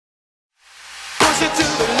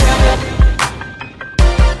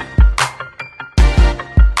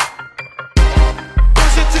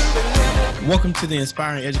Welcome to the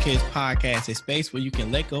Inspiring Educators Podcast, a space where you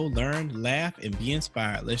can let go, learn, laugh, and be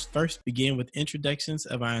inspired. Let's first begin with introductions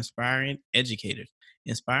of our inspiring educators.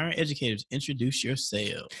 Inspiring educators, introduce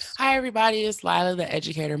yourselves. Hi, everybody. It's Lila, the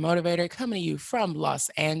Educator Motivator, coming to you from Los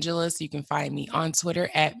Angeles. You can find me on Twitter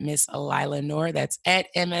at Miss Lila Noor. That's at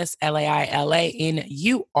MSLAILANUR.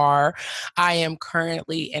 I am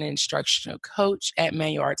currently an instructional coach at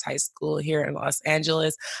Manual Arts High School here in Los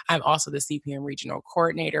Angeles. I'm also the CPM Regional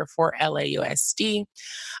Coordinator for LAUSD.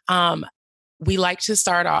 We like to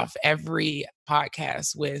start off every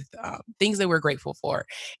podcast with things that we're grateful for.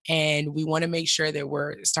 And we want to make sure that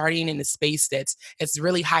we're starting in a space that's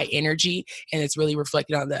really high energy and it's really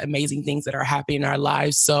reflected on the amazing things that are happening in our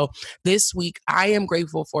lives. So this week, I am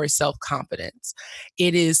grateful for self-confidence.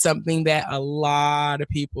 It is something that a lot of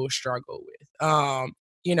people struggle with. I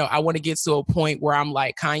want to get to a point where I'm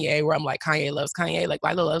like Kanye, Kanye loves Kanye, like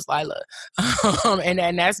Lila loves Lila.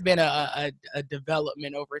 And that's been a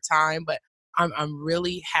development over time. But I'm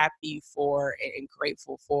really happy for and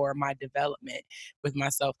grateful for my development with my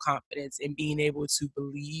self-confidence and being able to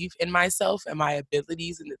believe in myself and my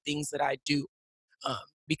abilities and the things that I do,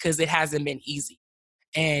 because it hasn't been easy.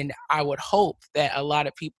 And I would hope that a lot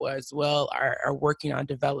of people as well are working on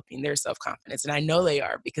developing their self-confidence. And I know they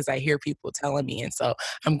are because I hear people telling me. And so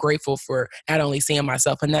I'm grateful for not only seeing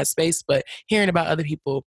myself in that space, but hearing about other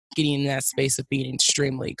people getting in that space of being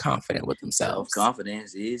extremely confident with themselves.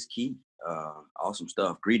 Self-confidence is key. Awesome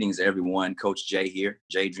stuff. Greetings, everyone. Coach Jay here,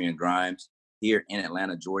 Jadrian Grimes, here in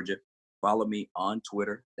Atlanta, Georgia. Follow me on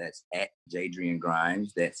Twitter. That's at Jadrian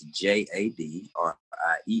Grimes. That's JADRIENGRIMES.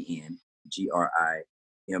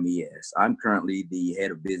 I'm currently the head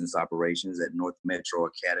of business operations at North Metro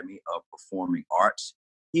Academy of Performing Arts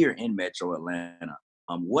here in Metro Atlanta.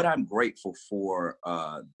 What I'm grateful for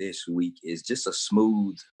this week is just a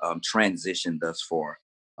smooth transition thus far.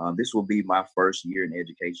 This will be my first year in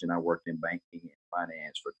education. I worked in banking and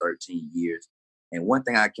finance for 13 years. And one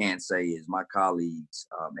thing I can say is my colleagues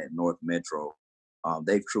at North Metro,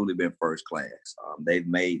 they've truly been first class. They've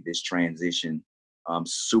made this transition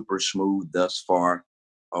super smooth thus far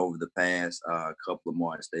over the past couple of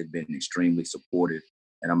months. They've been extremely supportive,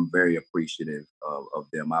 and I'm very appreciative of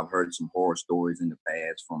them. I've heard some horror stories in the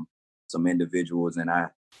past from some individuals, and I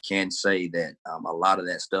can say that a lot of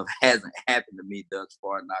that stuff hasn't happened to me thus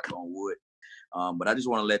far, knock on wood. But I just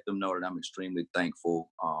want to let them know that I'm extremely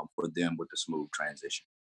thankful for them with the smooth transition.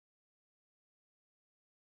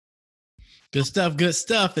 Good stuff, good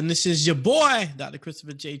stuff. And this is your boy, Dr.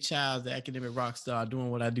 Christopher J. Childs, the academic rock star,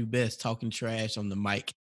 doing what I do best, talking trash on the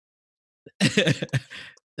mic.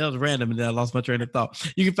 That was random, and then I lost my train of thought.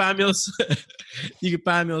 You can find me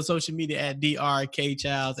on social media at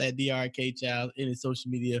drkchilds, at drkchilds. Any social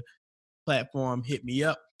media platform, hit me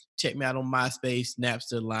up. Check me out on MySpace,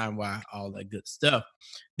 Napster, LimeWire, all that good stuff.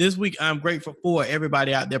 This week, I'm grateful for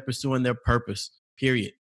everybody out there pursuing their purpose,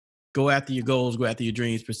 period. Go after your goals, go after your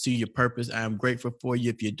dreams, pursue your purpose. I'm grateful for you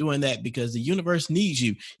if you're doing that because the universe needs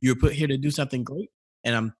you. You're put here to do something great,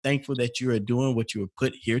 and I'm thankful that you are doing what you were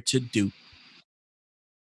put here to do.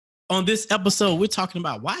 On this episode, we're talking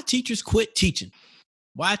about why teachers quit teaching.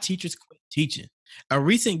 Why teachers quit teaching. A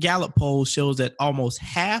recent Gallup poll shows that almost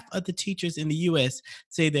half of the teachers in the U.S.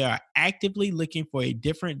 say they are actively looking for a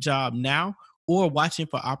different job now or watching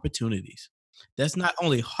for opportunities. That's not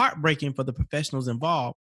only heartbreaking for the professionals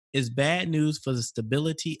involved, it's bad news for the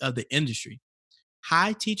stability of the industry.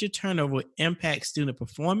 High teacher turnover impacts student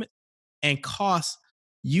performance and costs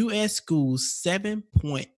U.S. schools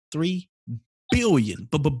 $7.3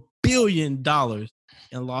 billion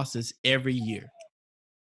in losses every year.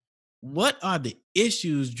 What are the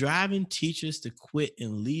issues driving teachers to quit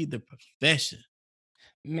and leave the profession?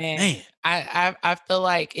 Man. I feel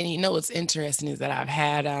like, and what's interesting is that I've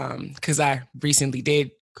had, because I recently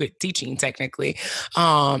did quit teaching technically,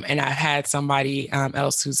 and I've had somebody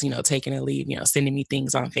else who's taking a leave, sending me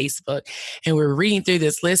things on Facebook, and we're reading through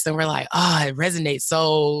this list and we're like, it resonates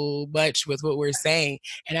so much with what we're saying.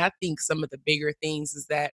 And I think some of the bigger things is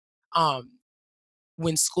that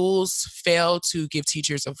when schools fail to give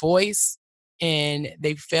teachers a voice and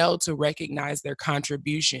they fail to recognize their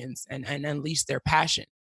contributions and unleash their passion,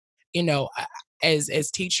 as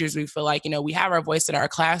teachers, we feel like, we have our voice in our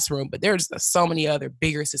classroom, but there's so many other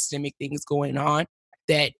bigger systemic things going on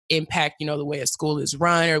that impact, the way a school is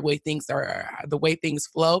run or the way things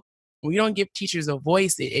flow. When we don't give teachers a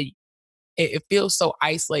voice, it feels so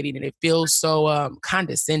isolating and it feels so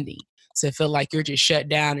condescending to feel like you're just shut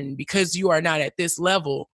down. And because you are not at this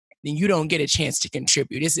level, then you don't get a chance to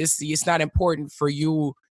contribute. It's not important for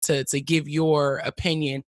you to give your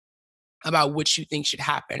opinion about what you think should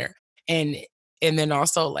happen, or and and then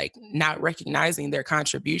also like not recognizing their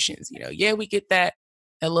contributions. Yeah, we get that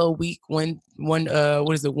a little week, one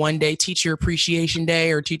what is it, 1 day teacher appreciation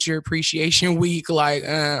day or teacher appreciation week, like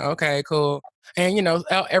okay, cool. And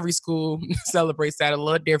every school celebrates that a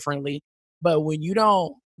little differently. But when you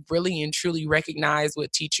don't really and truly recognize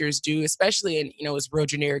what teachers do, especially, and it's real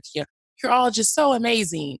generic, you're all just so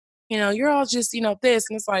amazing, you're all just, this.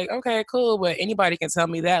 And it's like, okay, cool. But anybody can tell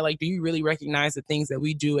me that. Like, do you really recognize the things that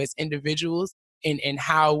we do as individuals, and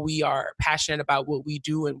how we are passionate about what we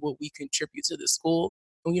do and what we contribute to the school?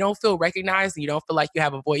 When you don't feel recognized and you don't feel like you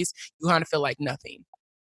have a voice, you kind of feel like nothing.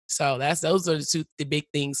 So those are the big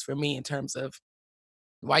things for me in terms of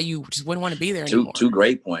why you just wouldn't want to be there anymore. Two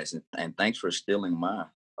great points, and thanks for stealing my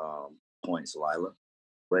points, Lila.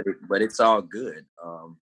 But it's all good.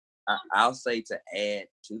 I'll say, to add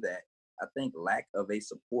to that, I think lack of a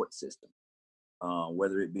support system,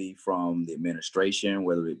 whether it be from the administration,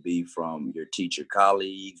 whether it be from your teacher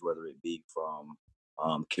colleagues, whether it be from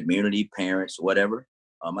community, parents, whatever.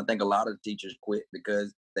 I think a lot of teachers quit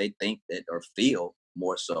because they think that, or feel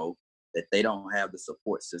more so, that they don't have the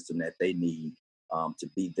support system that they need to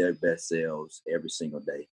be their best selves every single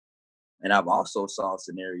day. And I've also saw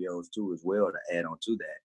scenarios too, as well, to add on to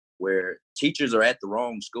that, where teachers are at the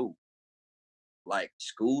wrong school. Like,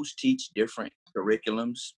 schools teach different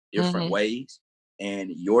curriculums, different ways,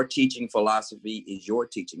 and your teaching philosophy is your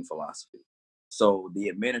teaching philosophy. So the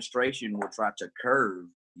administration will try to curve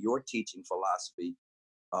your teaching philosophy.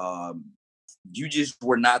 You just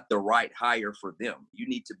were not the right hire for them. You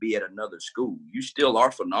need to be at another school. You still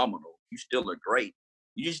are phenomenal. You still are great.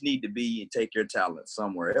 You just need to be and take your talent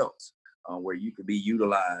somewhere else, where you could be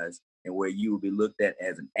utilized and where you will be looked at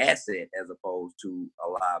as an asset as opposed to a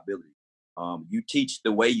liability. You teach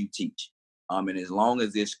the way you teach. And as long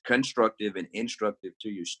as it's constructive and instructive to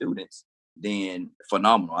your students, then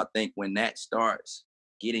phenomenal. I think when that starts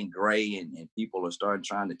getting gray, and people are starting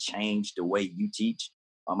trying to change the way you teach,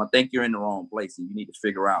 I think you're in the wrong place, and you need to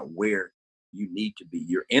figure out where you need to be.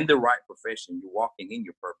 You're in the right profession. You're walking in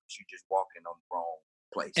your purpose. You're just walking on the wrong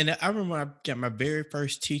place. And I remember when I got my very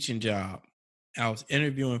first teaching job, I was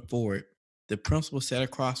interviewing for it. The principal sat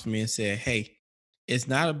across from me and said, "Hey, it's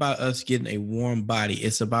not about us getting a warm body.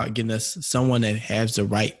 It's about getting us someone that has the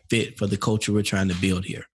right fit for the culture we're trying to build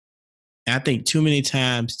here." And I think too many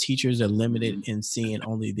times teachers are limited in seeing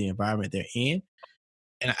only the environment they're in.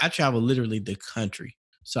 And I travel literally the country.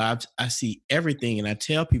 So I see everything. And I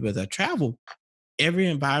tell people as I travel, every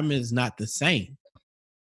environment is not the same.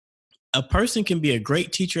 A person can be a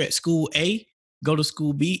great teacher at school A, go to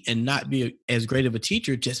school B, and not be as great of a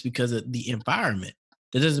teacher just because of the environment.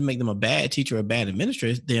 That doesn't make them a bad teacher or a bad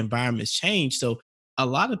administrator. The environment's changed. So a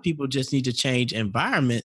lot of people just need to change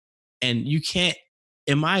environment. And you can't,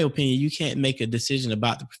 in my opinion, you can't make a decision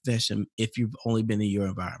about the profession if you've only been in your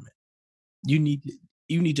environment. You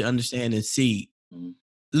need to understand and see.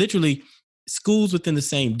 Literally, schools within the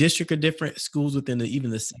same district are different. Schools within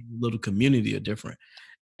even the same little community are different.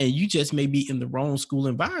 And you just may be in the wrong school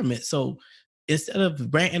environment. So instead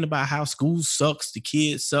of ranting about how school sucks, the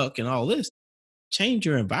kids suck, and all this, change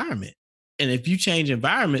your environment. And if you change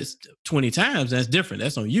environments 20 times, that's different.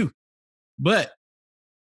 That's on you. But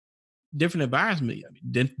different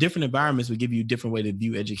environments will give you a different way to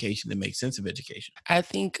view education and make sense of education. I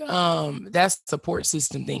think that support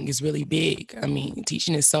system thing is really big. I mean,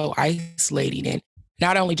 teaching is so isolating, and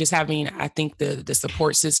not only just having, I think, the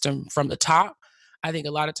support system from the top. I think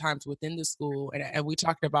a lot of times within the school, and we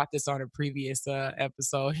talked about this on a previous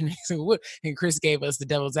episode, and Chris gave us the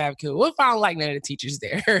devil's advocate. We'll find like none of the teachers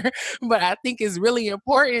there, but I think it's really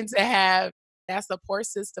important to have that support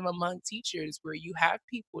system among teachers where you have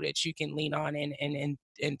people that you can lean on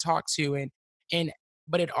and talk to, and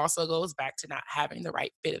but it also goes back to not having the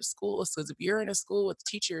right fit of schools. Because if you're in a school with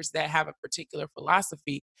teachers that have a particular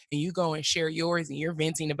philosophy and you go and share yours and you're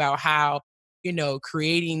venting about how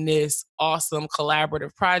creating this awesome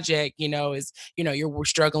collaborative project, is, we're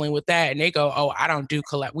struggling with that. And they go, "Oh, I don't do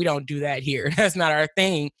we don't do that here. That's not our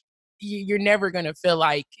thing." You're never going to feel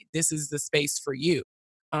like this is the space for you.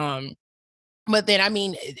 But then, I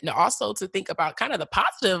mean, also to think about kind of the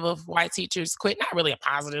positive of why teachers quit, not really a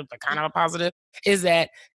positive, but kind of a positive, is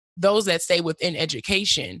that those that stay within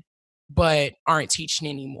education but aren't teaching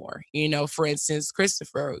anymore. For instance,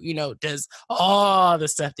 Christopher, does all the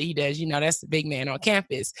stuff that he does. That's the big man on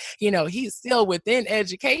campus. He's still within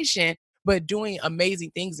education, but doing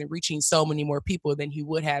amazing things and reaching so many more people than he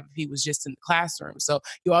would have if he was just in the classroom. So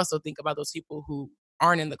you also think about those people who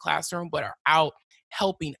aren't in the classroom but are out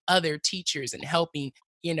helping other teachers and helping,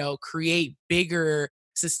 create bigger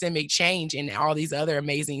systemic change and all these other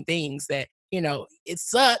amazing things that, it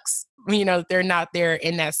sucks, they're not there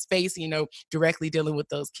in that space, directly dealing with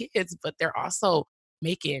those kids, but they're also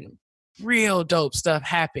making real dope stuff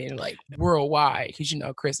happen like worldwide because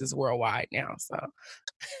Chris is worldwide now.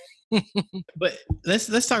 So But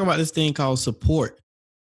let's talk about this thing called support.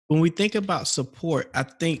 When we think about support, I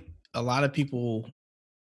think a lot of people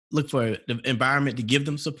look for the environment to give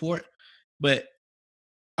them support. But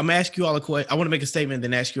I'm gonna ask you all a question. I want to make a statement,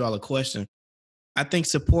 then ask you all a question. I think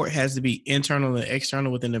support has to be internal and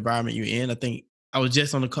external within the environment you're in. I think I was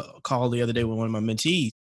just on a call the other day with one of my mentees,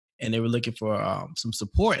 and they were looking for some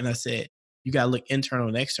support, and I said, "You got to look internal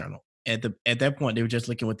and external." At that point, they were just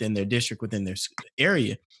looking within their district, within their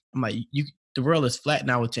area. I'm like, the world is flat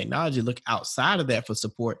now with technology. Look outside of that for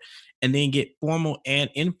support, and then get formal and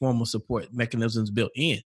informal support mechanisms built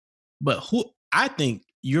in. But I think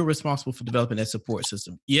you're responsible for developing that support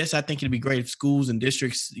system. Yes, I think it'd be great if schools and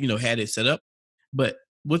districts, had it set up. But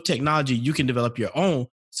with technology, you can develop your own.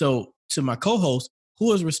 So to my co-host,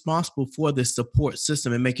 who is responsible for this support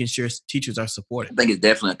system and making sure teachers are supported? I think it's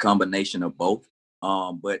definitely a combination of both.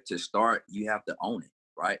 But to start, you have to own it,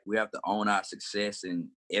 right? We have to own our success in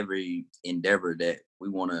every endeavor that we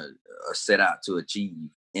want to set out to achieve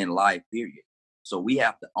in life, period. So we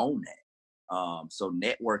have to own that. So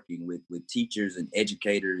networking with teachers and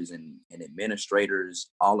educators and administrators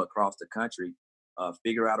all across the country,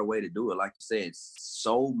 figure out a way to do it. Like you said,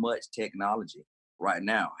 so much technology right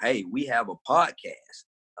now. Hey, we have a podcast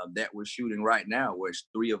that we're shooting right now, where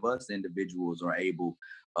 3 of us individuals are able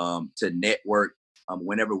to network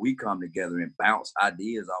whenever we come together and bounce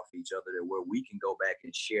ideas off each other, to where we can go back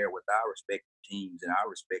and share with our respective teams and our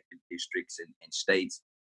respective districts and states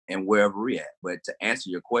and wherever we're at. But to answer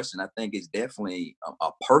your question, I think it's definitely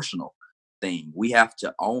a personal thing. We have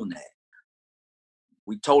to own that.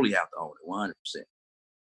 We totally have to own it 100%.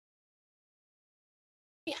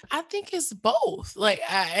 Yeah, I think it's both. Like,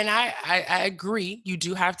 I agree. You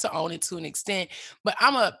do have to own it to an extent, but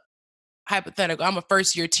I'm a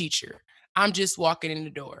first year teacher. I'm just walking in the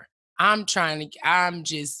door. I'm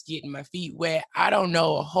just getting my feet wet. I don't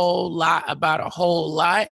know a whole lot about a whole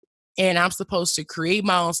lot. And I'm supposed to create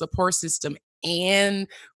my own support system and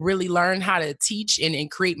really learn how to teach and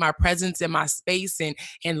create my presence in my space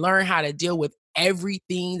and learn how to deal with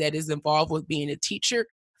everything that is involved with being a teacher.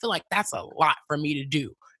 I feel like that's a lot for me to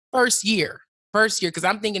do. First year, because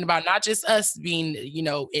I'm thinking about not just us being,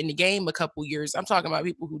 in the game a couple years. I'm talking about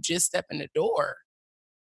people who just step in the door.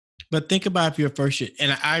 But think about if you're first year,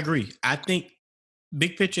 and I agree. I think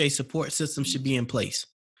big picture, a support system should be in place.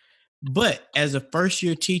 But as a first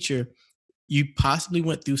year teacher, you possibly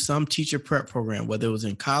went through some teacher prep program, whether it was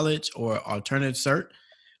in college or alternative cert.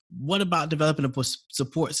 What about developing a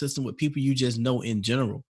support system with people you just know in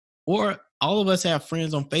general? Or all of us have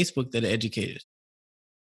friends on Facebook that are educators.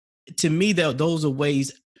 To me, those are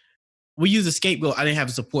ways. We use a scapegoat. I didn't have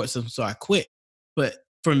a support system, so I quit. But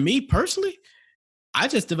for me personally, I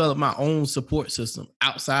just developed my own support system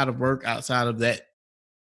outside of work, outside of that.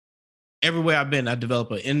 Everywhere I've been, I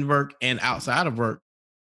develop it in work and outside of work,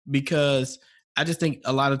 because I just think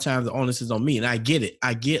a lot of times the onus is on me. And I get it.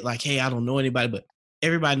 I get like, hey, I don't know anybody, but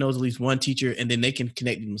everybody knows at least one teacher, and then they can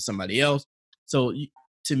connect them with somebody else. So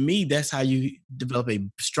to me, that's how you develop a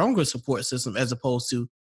stronger support system, as opposed to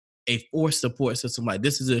a forced support system. Like,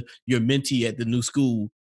 this is your mentee at the new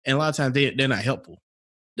school. And a lot of times they're not helpful.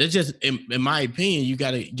 They're just, in my opinion, you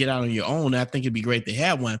got to get out on your own. I think it'd be great to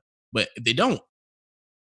have one, but if they don't,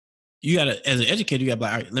 you got to, as an educator, you got to be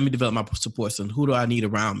like, all right, let me develop my support system. Who do I need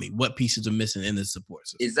around me? What pieces are missing in this support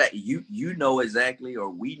system? Is that you know exactly, or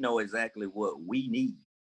we know exactly what we need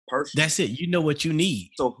personally. That's it. You know what you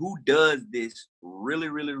need. So who does this really,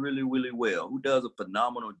 really, really, really well? Who does a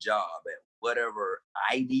phenomenal job at whatever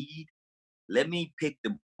I need? Let me pick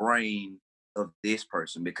the brain of this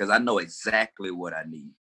person, because I know exactly what I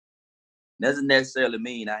need. Doesn't necessarily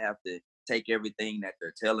mean I have to take everything that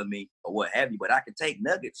they're telling me or what have you, but I can take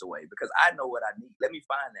nuggets away because I know what I need. Let me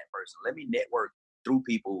find that person. Let me network through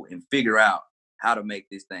people and figure out how to make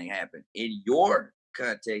this thing happen. In your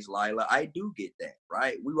context, Lila, I do get that,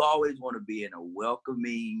 right? We always want to be in a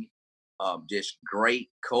welcoming, just great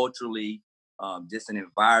culturally, just an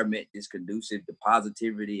environment just conducive to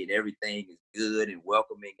positivity, and everything is good and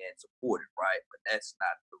welcoming and supportive, right? But that's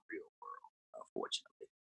not the real world, unfortunately,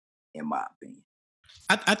 in my opinion.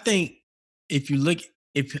 I think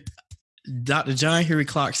if Dr. John Henry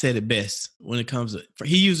Clark said it best when it comes to,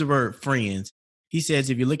 he used the word friends. He says,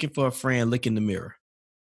 if you're looking for a friend, look in the mirror.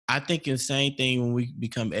 I think it's the same thing when we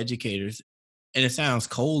become educators, and it sounds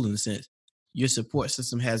cold in a sense. your support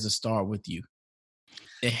system has to start with you.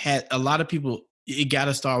 It had a lot of people. It got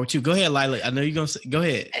to start with you. Go ahead, Lila. I know you're gonna say, go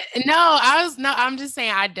ahead. I'm just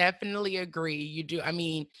saying I definitely agree. You do. I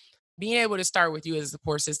mean, being able to start with you as a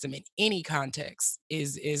support system in any context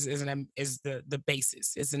is the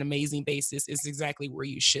basis. It's an amazing basis. It's exactly where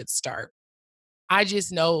you should start. I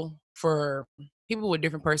just know for people with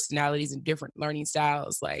different personalities and different learning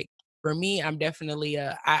styles, like for me, I'm definitely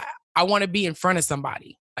I want to be in front of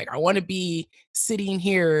somebody. Like I want to be sitting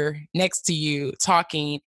here next to you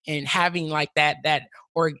talking and having like that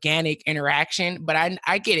organic interaction. But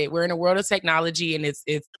I get it. We're in a world of technology and it's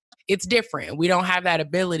different. We don't have that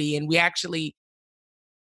ability, and we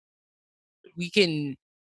can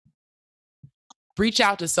reach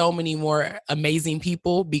out to so many more amazing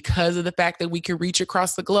people because of the fact that we can reach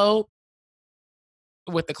across the globe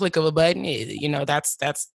with the click of a button.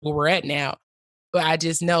 That's where we're at now. But I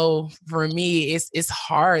just know for me, it's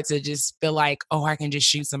hard to just feel like, oh, I can just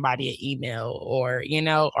shoot somebody an email or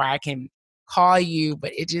I can call you,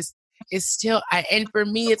 but it's still, and for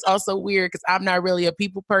me, it's also weird because I'm not really a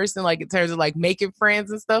people person, like in terms of like making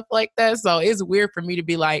friends and stuff like that. So it's weird for me to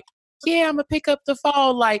be like, yeah, I'm gonna pick up the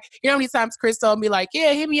phone. Like, how many times Chris told me like,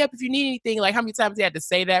 yeah, hit me up if you need anything. Like how many times he had to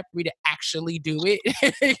say that for me to actually do it,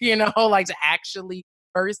 like to actually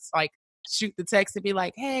first like shoot the text and be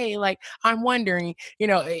like, hey, like I'm wondering,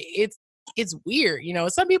 it's weird.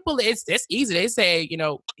 Some people it's easy. They say,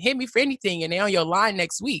 hit me for anything and they're on your line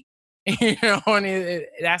next week. And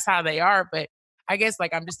that's how they are. But I guess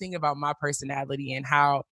like I'm just thinking about my personality and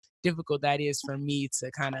how difficult that is for me to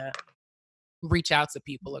kind of reach out to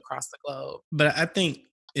people across the globe. But I think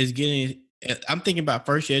I'm thinking about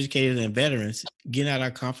first year educators and veterans getting out of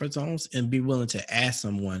our comfort zones and be willing to ask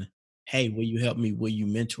someone, hey, will you help me? Will you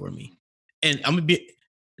mentor me? And I'm gonna be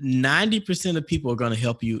 90% of people are gonna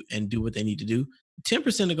help you and do what they need to do.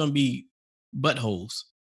 10% are gonna be buttholes.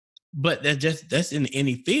 But that's in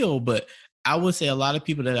any field. But I would say a lot of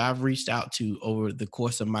people that I've reached out to over the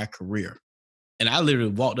course of my career, and I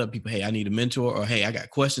literally walked up to people, hey, I need a mentor, or hey, I got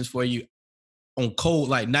questions for you on cold,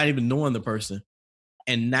 like not even knowing the person.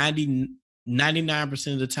 And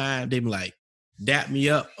 99% of the time, they be like, dap me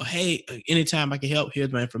up, or hey, anytime I can help,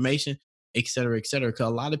 here's my information, et cetera, et cetera. Because a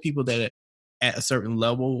lot of people that are at a certain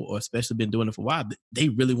level, or especially been doing it for a while, they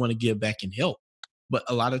really want to give back and help. But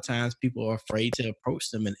a lot of times people are afraid to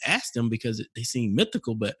approach them and ask them because they seem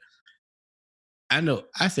mythical. But I know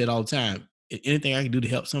I say it all the time. Anything I can do to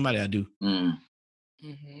help somebody, I do.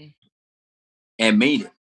 Mm-hmm. And mean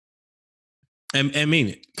it. And mean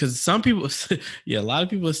it. Because some people, a lot of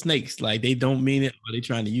people are snakes. Like they don't mean it or they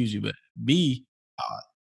trying to use you. But be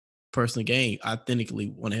personal gain,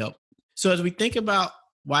 authentically want to help. So as we think about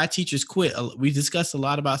why teachers quit, we discussed a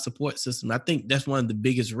lot about support system. I think that's one of the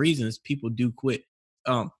biggest reasons people do quit.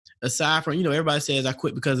 Aside from, everybody says I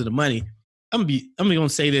quit because of the money. I'm gonna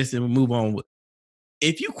say this and we'll move on.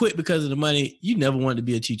 If you quit because of the money, you never wanted to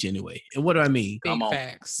be a teacher anyway. And what do I mean? Big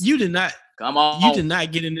facts. You did not. Come on. You did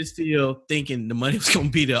not get in this field thinking the money was going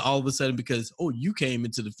to be there all of a sudden because, you came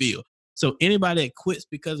into the field. So anybody that quits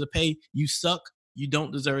because of pay, you suck. You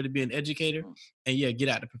don't deserve to be an educator. And get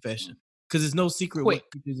out of the profession. Because there's no secret. Quick.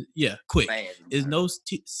 Quick. There's no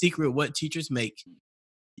secret what teachers make.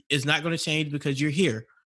 It's not going to change because you're here.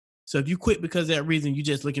 So if you quit because of that reason, you're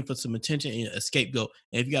just looking for some attention and a scapegoat.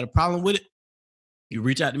 And if you got a problem with it, you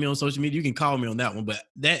reach out to me on social media. You can call me on that one. But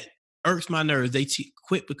that irks my nerves. They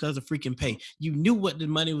quit because of freaking pay. You knew what the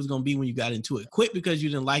money was going to be when you got into it. Quit because you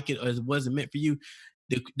didn't like it or it wasn't meant for you.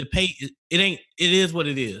 The pay, it is what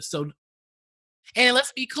it is. So, and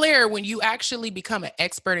let's be clear, when you actually become an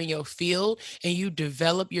expert in your field and you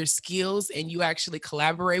develop your skills and you actually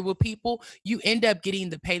collaborate with people, you end up getting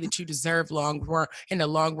the pay that you deserve in the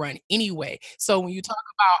long run anyway. So when you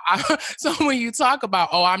talk about,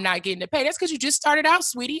 oh, I'm not getting the pay, that's because you just started out,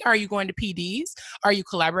 sweetie. Are you going to PDs? Are you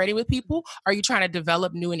collaborating with people? Are you trying to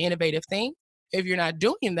develop new and innovative things? If you're not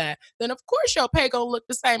doing that, then of course your pay gonna look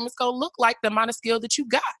the same. It's gonna look like the amount of skill that you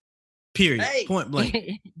got. Period. Hey. Point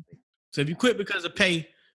blank. So if you quit because of pay,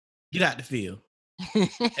 get out the field.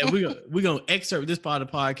 And we're gonna excerpt this part of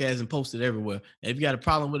the podcast and post it everywhere. And if you got a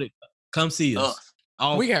problem with it, come see us.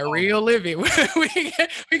 We got real living.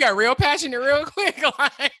 we got real passionate real quick.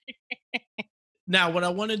 Now, what I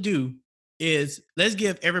want to do is let's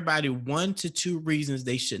give everybody 1 to 2 reasons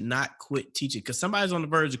they should not quit teaching. Because somebody's on the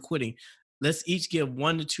verge of quitting. Let's each give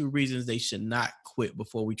 1 to 2 reasons they should not quit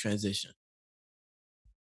before we transition.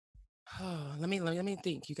 Oh, let me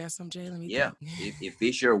think. You got some, Jay? Let me think. if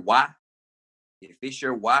it's your why, and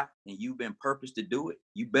you've been purposed to do it,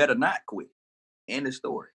 you better not quit. End of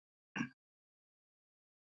story.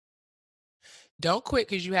 Don't quit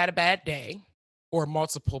because you had a bad day or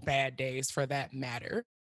multiple bad days for that matter.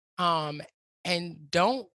 Um, and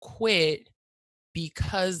don't quit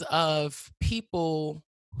because of people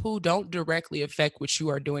who don't directly affect what you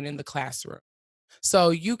are doing in the classroom. So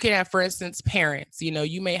you can have, for instance, parents,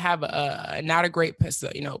 you may have not a great,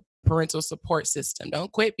 parental support system.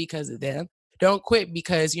 Don't quit because of them. Don't quit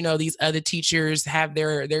because, these other teachers have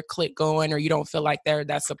their clique going, or you don't feel like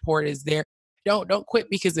that support is there. Don't quit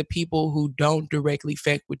because of people who don't directly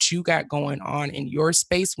affect what you got going on in your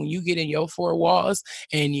space. When you get in your four walls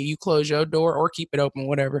and you close your door or keep it open,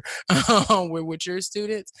 whatever, with your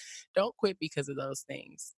students, don't quit because of those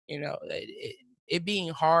things. It being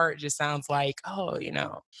hard just sounds like, oh,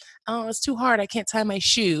 it's too hard. I can't tie my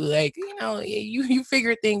shoe. Like, you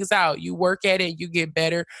figure things out. You work at it, you get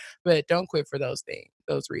better, but don't quit for those things,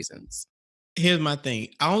 those reasons. Here's my thing.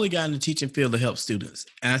 I only got in the teaching field to help students.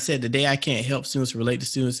 And I said the day I can't help students relate to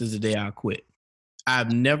students is the day I'll quit.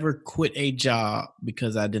 I've never quit a job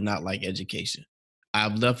because I did not like education.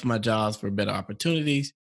 I've left my jobs for better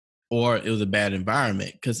opportunities, or it was a bad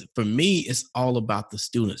environment. Because for me, it's all about the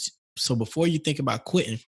students. So before you think about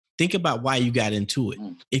quitting, think about why you got into it.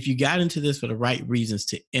 If you got into this for the right reasons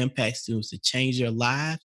to impact students, to change their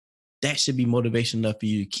lives, that should be motivation enough for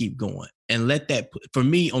you to keep going. And let that, for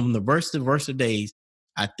me, on the worst of days,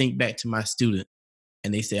 I think back to my student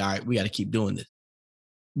and they say, all right, we got to keep doing this.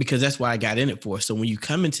 Because that's why I got in it for. So when you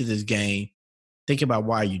come into this game, think about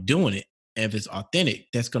why you're doing it. And if it's authentic,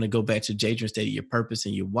 that's going to go back to Jadron stated your purpose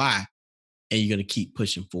and your why, and you're going to keep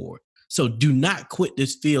pushing forward. So do not quit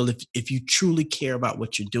this field. If you truly care about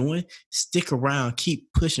what you're doing, stick around,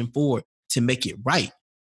 keep pushing forward to make it right.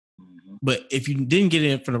 But if you didn't get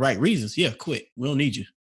in for the right reasons, quit. We don't need you.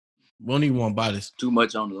 We don't even want to buy this. Too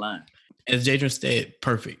much on the line. As Jadron said,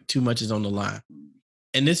 perfect. Too much is on the line.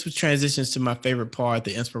 And this transitions to my favorite part,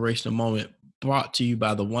 the inspirational moment, brought to you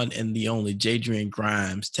by the one and the only Jadron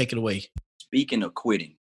Grimes. Take it away. Speaking of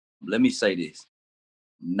quitting, let me say this.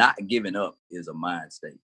 Not giving up is a mind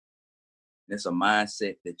state. It's a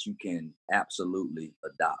mindset that you can absolutely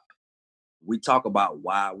adopt. We talk about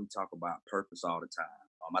why, we talk about purpose all the time.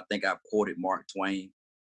 I think I've quoted Mark Twain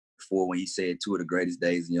before when he said 2 of the greatest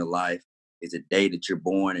days in your life is the day that you're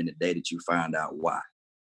born and the day that you find out why.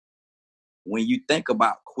 When you think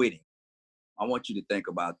about quitting, I want you to think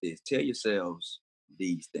about this. Tell yourselves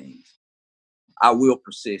these things. I will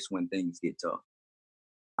persist when things get tough.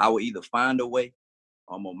 I will either find a way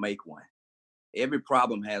or I'm going to make one. Every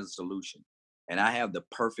problem has a solution, and I have the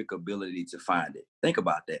perfect ability to find it. Think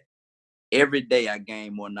about that. Every day I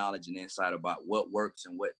gain more knowledge and insight about what works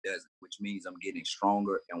and what doesn't, which means I'm getting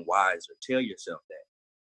stronger and wiser. Tell yourself that.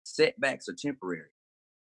 Setbacks are temporary.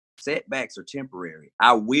 Setbacks are temporary.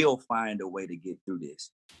 I will find a way to get through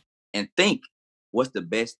this. And think, what's the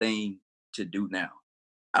best thing to do now?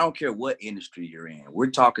 I don't care what industry you're in.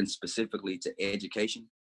 We're talking specifically to education.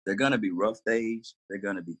 They're going to be rough days. They're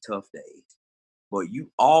going to be tough days. But you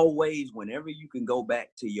always, whenever you can go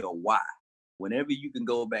back to your why, whenever you can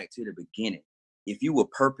go back to the beginning, if you were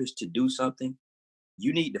purposed to do something,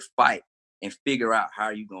 you need to fight and figure out how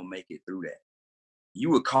you're going to make it through that.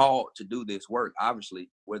 You were called to do this work, obviously,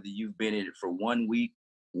 whether you've been in it for 1 week,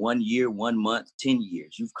 1 year, 1 month, 10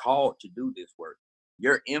 years. You've called to do this work.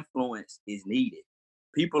 Your influence is needed.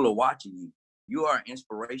 People are watching you. You are an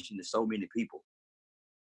inspiration to so many people.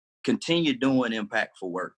 Continue doing impactful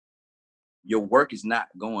work. Your work is not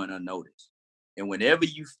going unnoticed. And whenever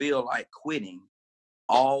you feel like quitting,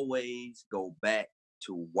 always go back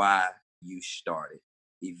to why you started.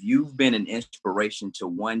 If you've been an inspiration to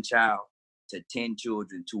one child, to 10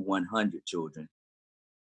 children, to 100 children,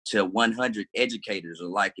 to 100 educators, or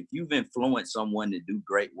like if you've influenced someone to do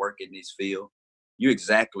great work in this field, you're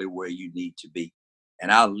exactly where you need to be.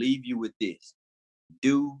 And I'll leave you with this.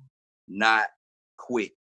 Do not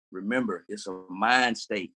quit. Remember, it's a mind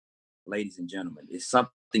state, ladies and gentlemen. It's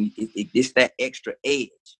something, it's that extra edge.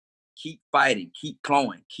 Keep fighting, keep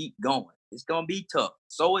clawing, keep going. It's going to be tough.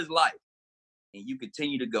 So is life. And you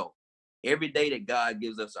continue to go. Every day that God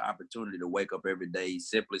gives us an opportunity to wake up every day, He's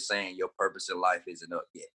simply saying your purpose in life isn't up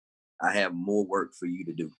yet. I have more work for you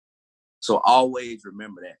to do. So always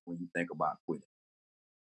remember that when you think about quitting.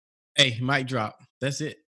 Hey, mic drop. That's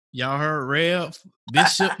it. Y'all heard Rev,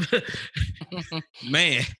 Bishop.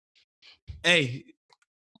 Man. Hey,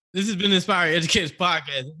 this has been the Inspiring Educators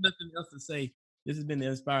Podcast. There's nothing else to say. This has been the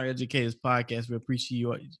Inspiring Educators Podcast. We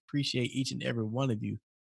appreciate each and every one of you.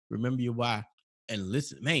 Remember your why. And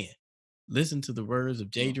listen, man, listen to the words of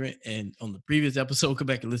Jadron. And on the previous episode, come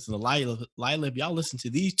back and listen to Lila. Lila, if y'all listen to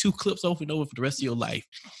these 2 clips over and over for the rest of your life,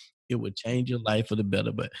 it would change your life for the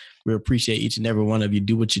better. But we appreciate each and every one of you.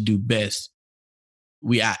 Do what you do best.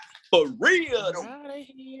 We out. For real. Out of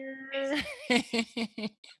here.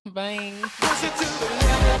 Bye. Push it to